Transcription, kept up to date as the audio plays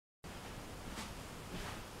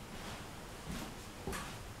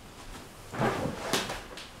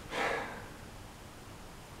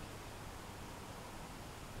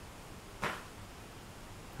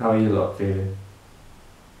How are you lot feeling?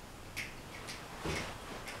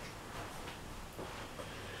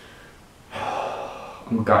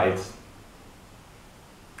 I'm gutted.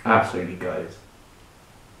 Absolutely gutted.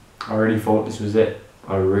 I really thought this was it.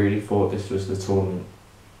 I really thought this was the tournament.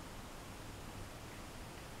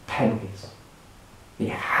 Penalties. It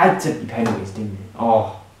had to be penalties, didn't it?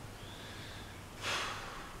 Oh.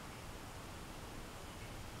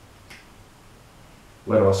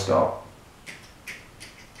 Where do I start?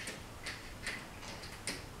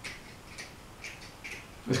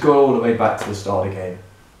 Let's go all the way back to the start of the game.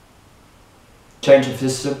 Change of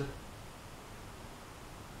system.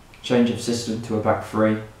 Change of system to a back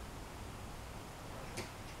three.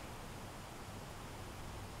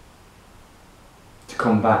 To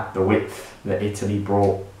combat the width that Italy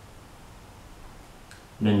brought.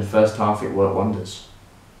 And in the first half it worked wonders.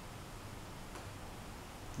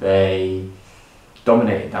 They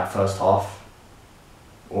dominated that first half,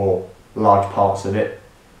 or large parts of it.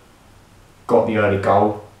 Got the early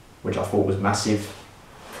goal, which I thought was massive.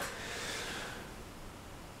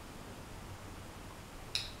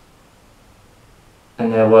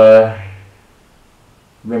 And there were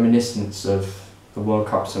reminiscence of the World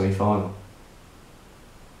Cup semi-final.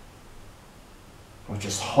 I was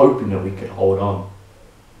just hoping that we could hold on.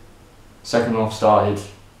 Second half started.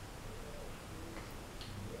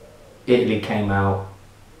 Italy came out.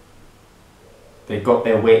 They got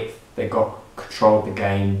their width. They got control of the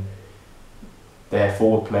game. Their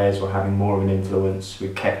forward players were having more of an influence. We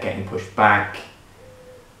kept getting pushed back.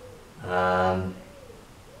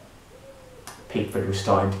 Pickford was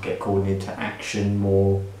starting to get called into action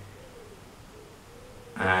more.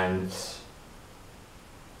 And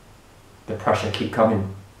the pressure kept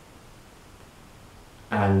coming.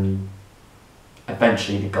 And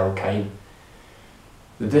eventually the goal came.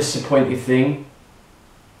 The disappointing thing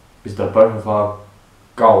is that both of our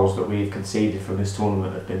goals that we've conceded from this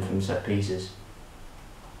tournament have been from set pieces.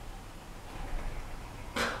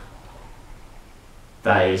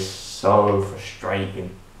 That is so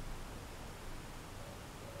frustrating.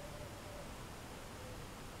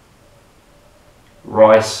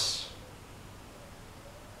 Rice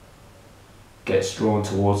gets drawn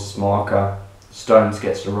towards his marker. Stones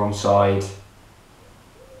gets the wrong side.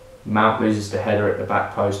 Mount loses the header at the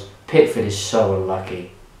back post. Pickford is so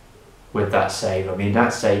unlucky with that save. I mean,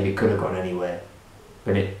 that save, it could have gone anywhere,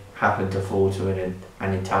 but it happened to fall to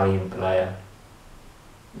an Italian player,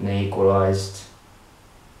 and they equalised.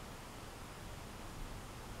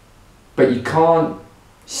 But you can't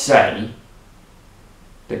say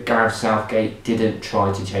that Gareth Southgate didn't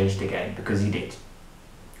try to change the game, because he did.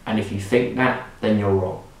 And if you think that, then you're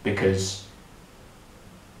wrong, because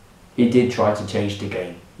he did try to change the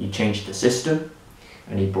game. He changed the system,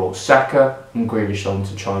 and he brought Saka and Grealish on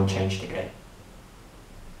to try and change the game.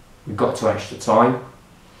 We got to extra time,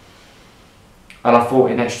 and I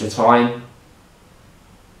thought in extra time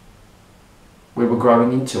we were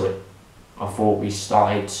growing into it. I thought we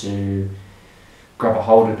started to grab a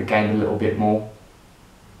hold of the game a little bit more.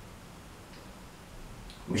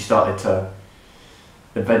 We started to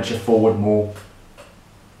venture forward more.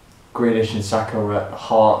 Grealish and Saka were at the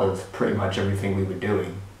heart of pretty much everything we were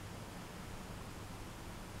doing.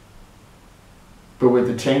 But with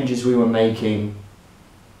the changes we were making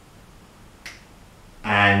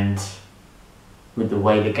and with the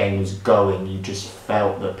way the game was going, you just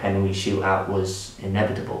felt that penalty shootout was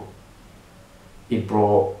inevitable. It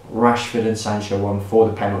brought Rashford and Sancho on for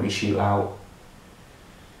the penalty shootout.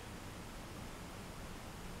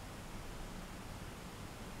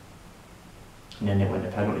 And then it went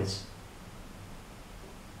to penalties.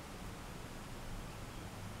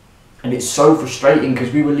 And it's so frustrating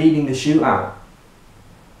because we were leading the shootout.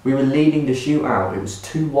 We were leading the shootout. It was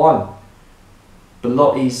 2-1.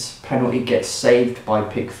 Belotti's penalty gets saved by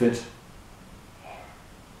Pickford.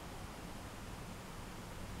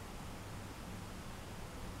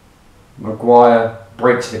 Maguire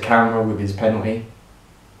breaks the camera with his penalty.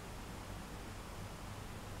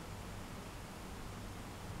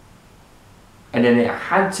 And then it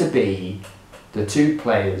had to be the two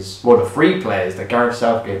players, well, the three players that Gareth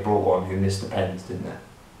Southgate brought on who missed the pens, didn't it?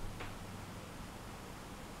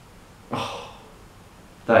 Oh,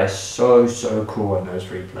 that is so cool on those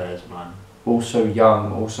three players, man. Also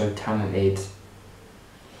young, also talented.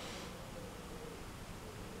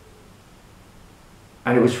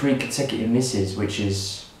 And it was 3 consecutive misses, which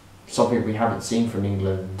is something we haven't seen from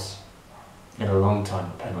England in a long time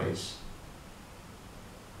at penalties.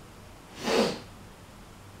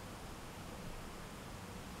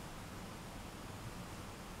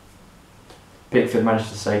 Pickford managed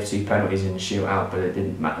to save 2 penalties in the shootout, but it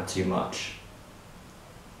didn't matter too much.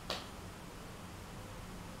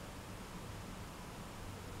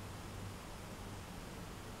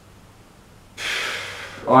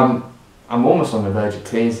 I'm almost on the verge of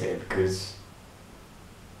tears here, because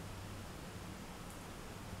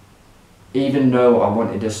even though I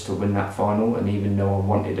wanted us to win that final, and even though I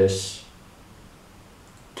wanted us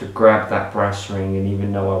to grab that brass ring, and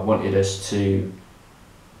even though I wanted us to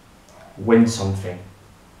win something,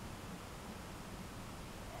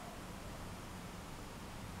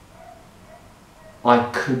 I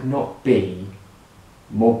could not be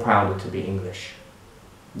more prouder to be English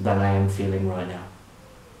than I am feeling right now.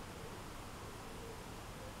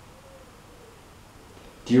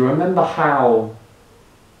 Do you remember how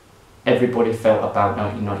everybody felt about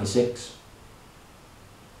 1996?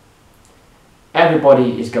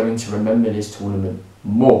 Everybody is going to remember this tournament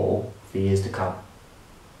more for years to come,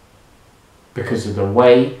 because of the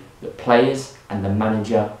way the players and the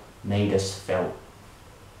manager made us feel.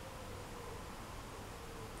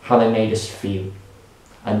 How they made us feel.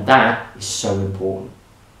 And that is so important.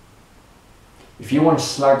 If you want to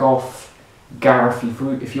slag off Gareth,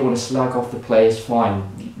 if you want to slag off the players,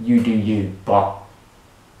 fine, you do you, but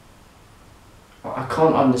I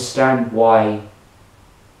can't understand why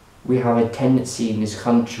we have a tendency in this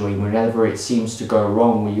country, whenever it seems to go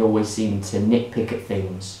wrong, we always seem to nitpick at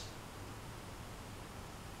things.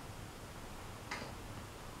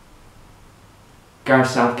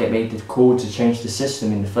 Gareth Southgate made the call to change the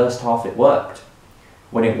system. In the first half it worked.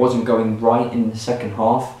 When it wasn't going right in the second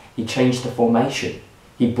half, he changed the formation.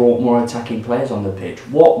 He brought more attacking players on the pitch.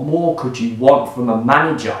 What more could you want from a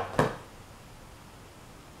manager?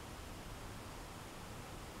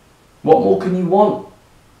 What more can you want?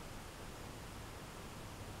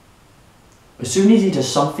 As soon as he does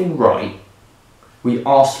something right, we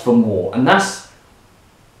ask for more. And that's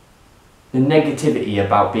the negativity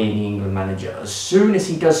about being the England manager. As soon as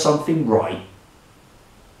he does something right,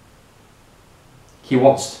 we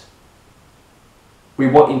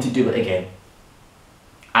want him to do it again.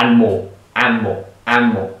 And more, and more,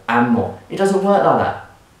 and more, and more. It doesn't work like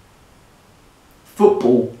that.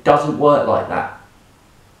 Football doesn't work like that.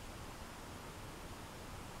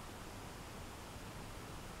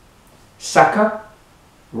 Saka,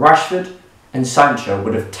 Rashford and Sancho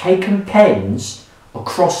would have taken pens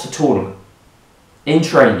across the tournament in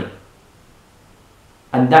training,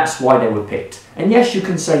 and that's why they were picked. And yes, you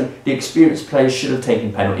can say the experienced players should have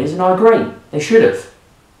taken penalties, and I agree, they should have.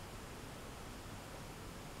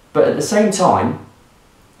 But at the same time,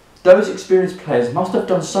 those experienced players must have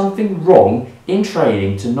done something wrong in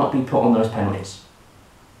training to not be put on those penalties.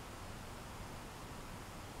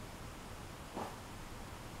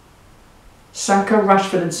 Saka,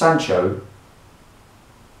 Rashford and Sancho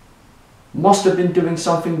must have been doing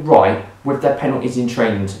something right with their penalties in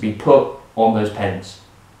training to be put on those pens.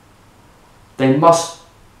 They must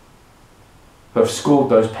have scored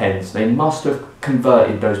those pens. They must have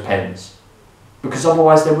converted those pens. Because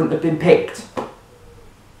otherwise they wouldn't have been picked.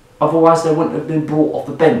 Otherwise they wouldn't have been brought off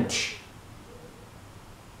the bench.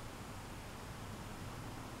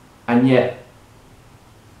 And yet,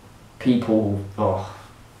 people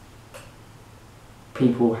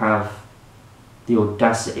have the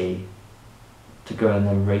audacity to go and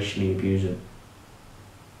then racially abuse him.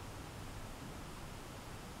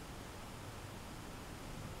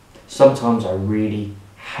 Sometimes I really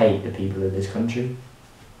hate the people of this country.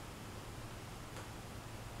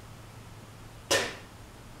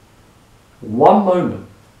 One moment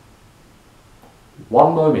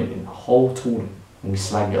in the whole tournament and we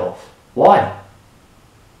slag it off. Why?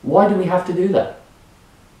 Why do we have to do that?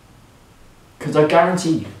 Because I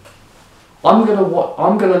guarantee you, I'm gonna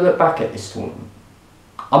look back at this tournament.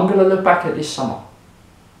 I'm gonna look back at this summer,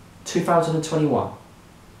 2021.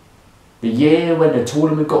 The year when the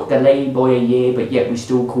tournament got delayed by a year, but yet we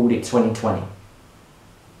still called it 2020.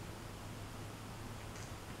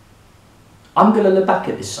 I'm gonna look back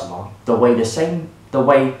at this summer the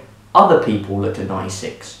way other people looked at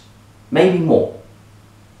 96. Maybe more.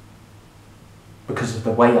 Because of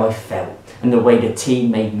the way I felt and the way the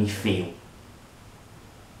team made me feel.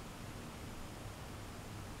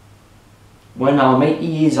 When I'm 80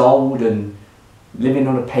 years old and living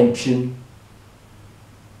on a pension,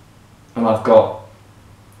 and I've got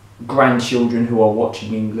grandchildren who are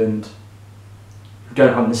watching England, who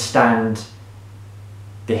don't understand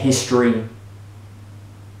the history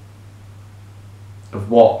of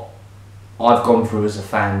what I've gone through as a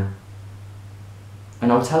fan,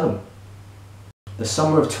 and I'll tell them, the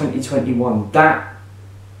summer of 2021, that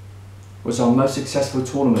was our most successful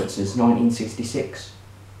tournament since 1966.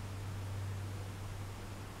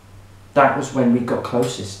 That was when we got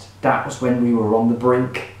closest. That was when we were on the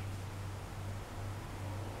brink.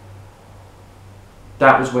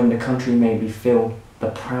 That was when the country made me feel the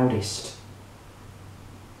proudest.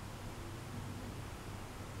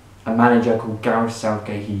 a manager called Gareth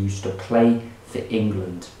Southgate who used to play for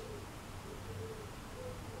England.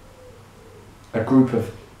 A group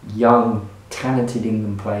of young, talented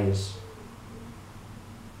England players.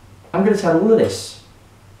 I'm going to tell all of this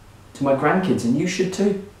to my grandkids, and you should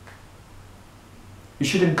too. You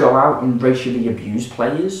shouldn't go out and racially abuse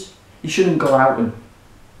players. You shouldn't go out and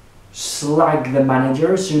slag the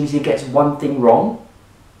manager as soon as he gets one thing wrong.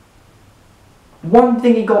 One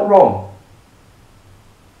thing he got wrong.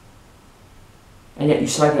 And yet you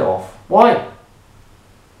slag it off. Why?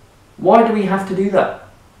 Why do we have to do that?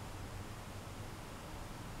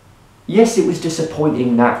 Yes, it was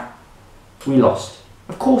disappointing that we lost.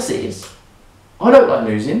 Of course it is. I don't like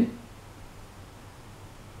losing.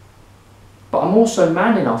 But I'm also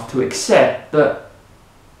man enough to accept that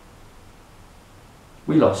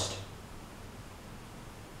we lost.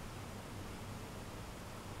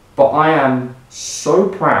 But I am so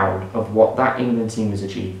proud of what that England team has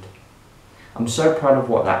achieved. I'm so proud of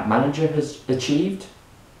what that manager has achieved.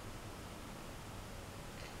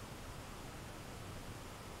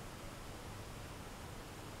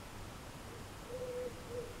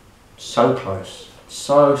 So close.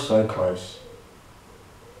 So close.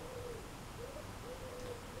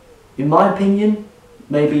 In my opinion,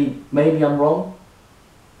 maybe I'm wrong.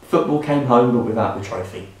 Football came home but without the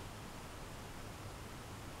trophy.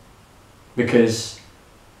 Because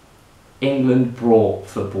England brought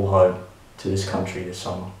football home to this country this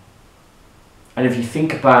summer. And if you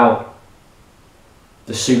think about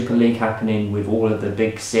the Super League happening with all of the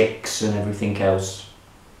big six and everything else,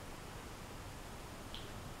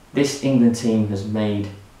 this England team has made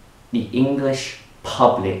the English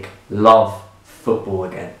public love football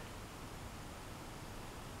again.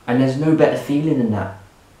 And there's no better feeling than that.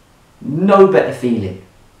 No better feeling.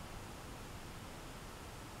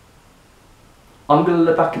 I'm going to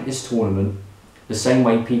look back at this tournament the same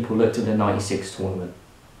way people looked at the 96 tournament.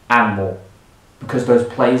 And more. Because those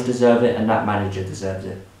players deserve it and that manager deserves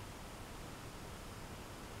it.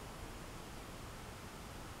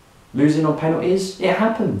 Losing on penalties, it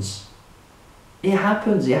happens. It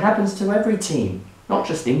happens. It happens to every team. Not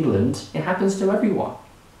just England. It happens to everyone.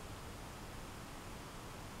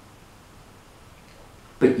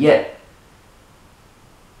 But yet,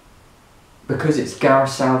 because it's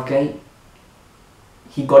Gareth Southgate,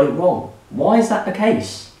 he got it wrong. Why is that the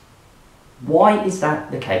case? Why is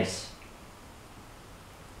that the case?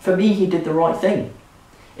 For me, he did the right thing.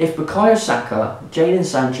 If Bukayo Saka, Jadon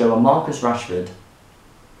Sancho and Marcus Rashford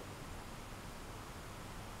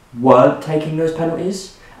weren't taking those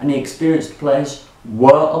penalties and the experienced players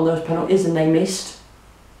were on those penalties and they missed,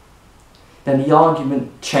 then the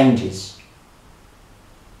argument changes.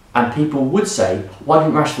 And people would say, why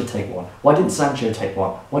didn't Rashford take one? Why didn't Sancho take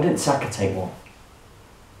one? Why didn't Saka take one?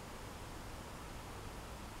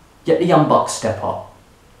 Yet the young bucks step up.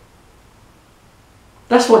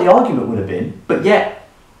 That's what the argument would have been. But yet,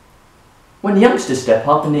 when the youngsters step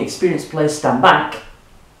up and the experienced players stand back,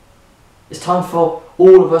 it's time for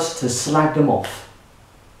all of us to slag them off.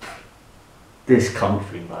 This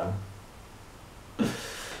country, man.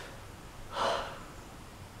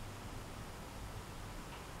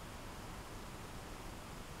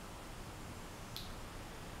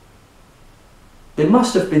 They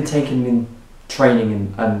must have been taking in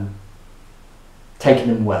training and taking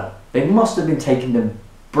them well. They must have been taking them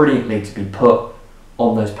brilliantly to be put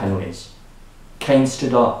on those penalties. Kane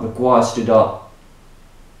stood up, Maguire stood up.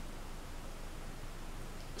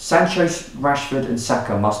 Sancho, Rashford and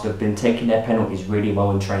Saka must have been taking their penalties really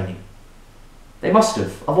well in training. They must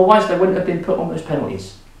have. Otherwise they wouldn't have been put on those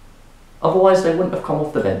penalties. Otherwise they wouldn't have come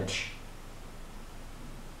off the bench.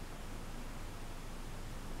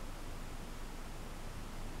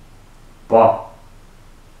 But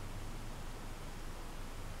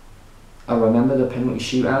I remember the penalty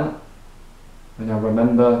shootout and I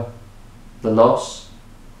remember the loss,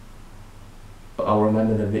 but I'll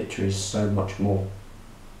remember the victories so much more.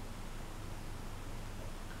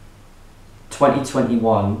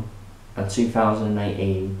 2021 and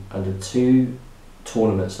 2018 are the two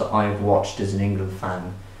tournaments that I've watched as an England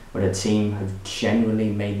fan where the team have genuinely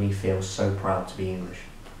made me feel so proud to be English.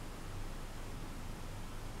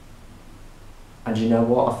 And you know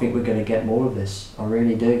what? I think we're going to get more of this. I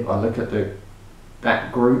really do. I look at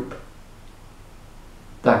that group.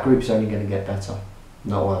 That group's only going to get better,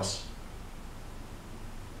 not worse.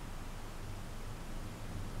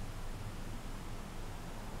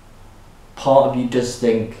 Part of you does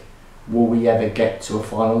think, will we ever get to a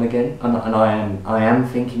final again? And I am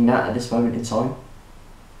thinking that at this moment in time.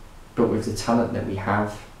 But with the talent that we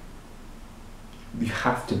have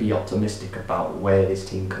to be optimistic about where this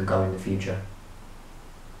team can go in the future.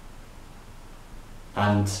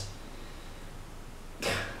 And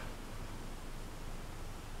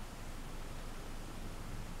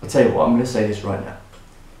I'll tell you what, I'm going to say this right now.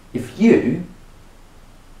 If you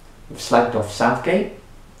have slagged off Southgate,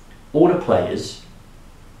 all the players,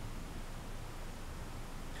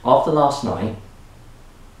 after last night,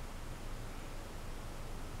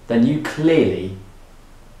 then you clearly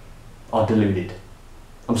are deluded.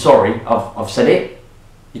 I'm sorry, I've said it.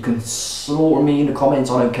 You can slaughter me in the comments,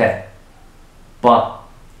 I don't care. But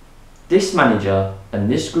this manager and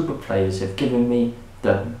this group of players have given me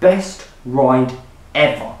the best ride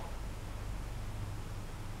ever.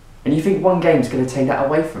 And you think one game's going to take that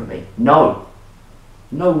away from me? No.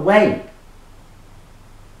 No way.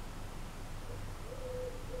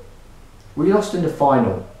 We lost in the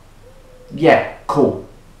final. Yeah, cool.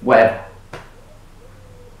 Whatever.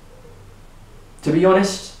 To be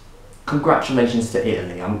honest, congratulations to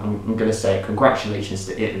Italy. I'm going to say it. Congratulations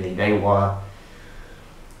to Italy. They were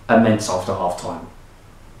immense after half time.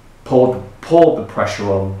 Poured the pressure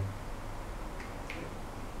on.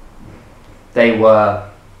 They were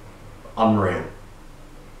unreal.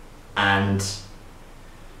 And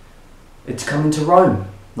it's coming to Rome,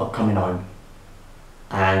 not coming home.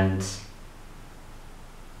 And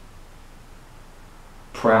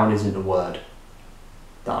proud isn't the word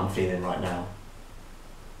that I'm feeling right now.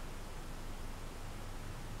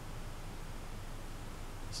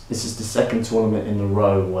 This is the second tournament in a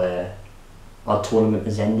row where our tournament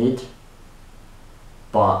has ended,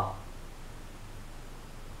 but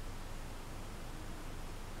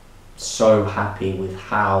so happy with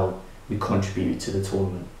how we contributed to the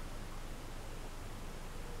tournament.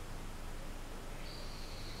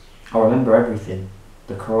 I remember everything.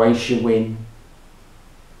 The Croatia win,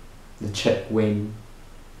 the Czech win,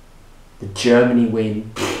 the Germany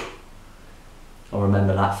win. I'll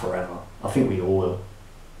remember that forever. I think we all will.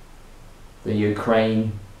 The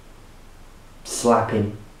Ukraine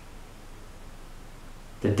slapping,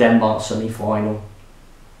 the Denmark semi-final.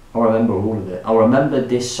 I remember all of it. I remember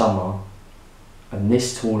this summer and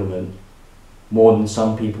this tournament more than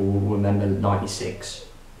some people will remember 96.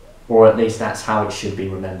 Or at least that's how it should be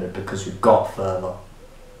remembered, because we've got further.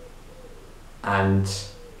 And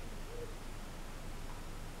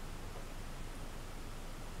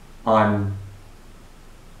I'm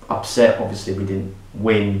upset, obviously we didn't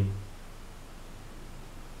win,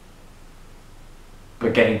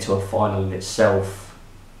 but getting to a final in itself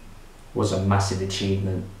was a massive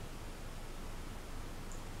achievement.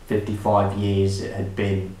 55 years it had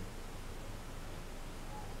been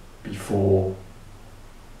before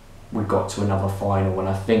we got to another final, and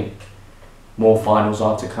I think more finals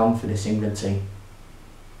are to come for this England team.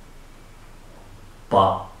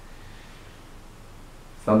 But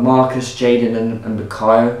for Marcus, Jaden and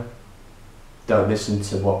Bukayo, don't listen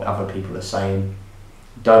to what other people are saying.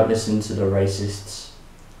 Don't listen to the racists.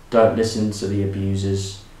 Don't listen to the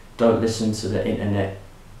abusers. Don't listen to the internet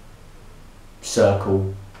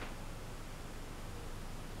circle.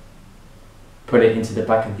 Put it into the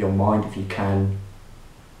back of your mind if you can.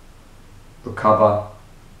 Recover,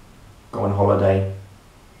 go on holiday,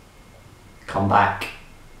 come back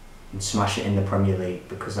and smash it in the Premier League,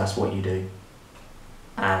 because that's what you do.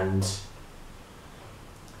 And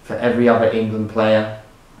for every other England player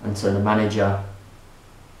and to the manager,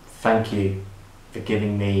 thank you for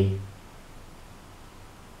giving me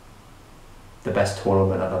the best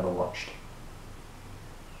tournament I've ever watched.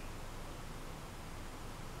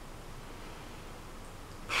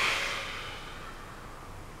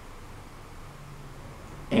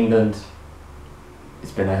 England,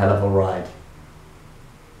 it's been a hell of a ride.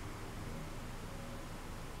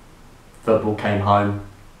 Football came home,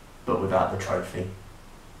 but without the trophy.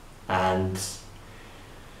 And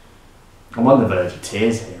I'm on the verge of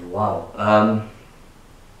tears here, wow.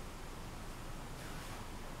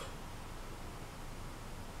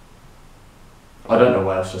 I don't know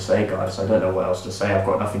what else to say, guys. I don't know what else to say. I've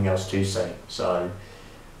got nothing else to say. So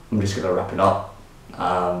I'm just going to wrap it up.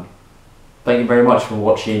 Thank you very much for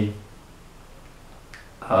watching.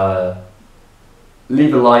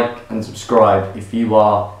 Leave a like and subscribe if you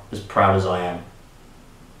are as proud as I am.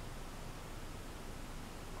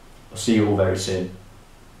 I'll see you all very soon.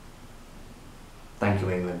 Thank you,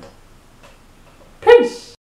 England.